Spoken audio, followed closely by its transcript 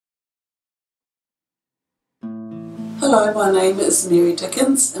Hello, my name is Mary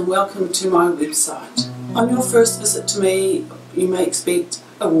Dickens and welcome to my website. On your first visit to me, you may expect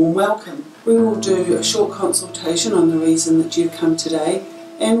a warm welcome. We will do a short consultation on the reason that you've come today,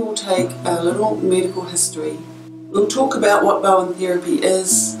 and we'll take a little medical history. We'll talk about what Bowen therapy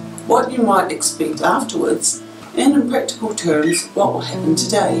is, what you might expect afterwards, and in practical terms, what will happen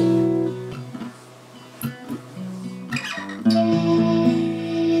today.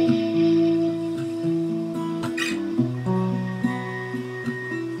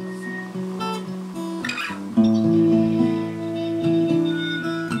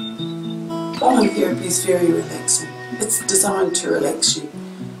 Bowen therapy is very relaxing. It's designed to relax you.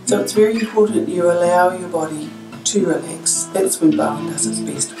 So it's very important you allow your body to relax. That's when Bowen does its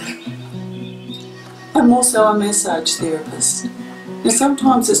best work. I'm also a massage therapist. Now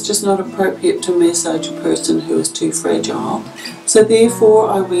sometimes it's just not appropriate to massage a person who is too fragile. So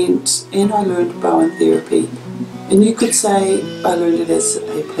therefore I went and I learned Bowen therapy. And you could say I learned it as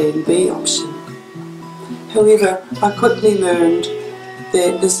a plan B option. However, I quickly learned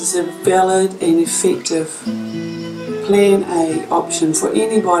that this is a valid and effective plan A option for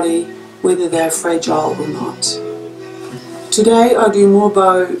anybody, whether they're fragile or not. Today I do more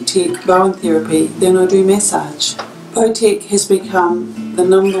Bowtech Bowen therapy than I do massage. Bowtech has become the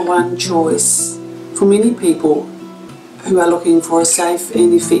 #1 choice for many people who are looking for a safe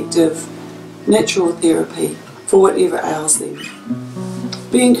and effective natural therapy for whatever ails them.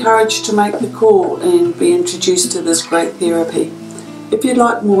 Be encouraged to make the call and be introduced to this great therapy. If you'd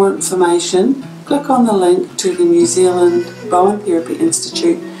like more information, click on the link to the New Zealand Bowen Therapy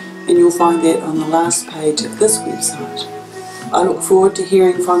Institute and you'll find that on the last page of this website. I look forward to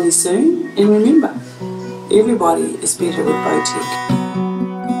hearing from you soon, and remember, everybody is better with Bowtech.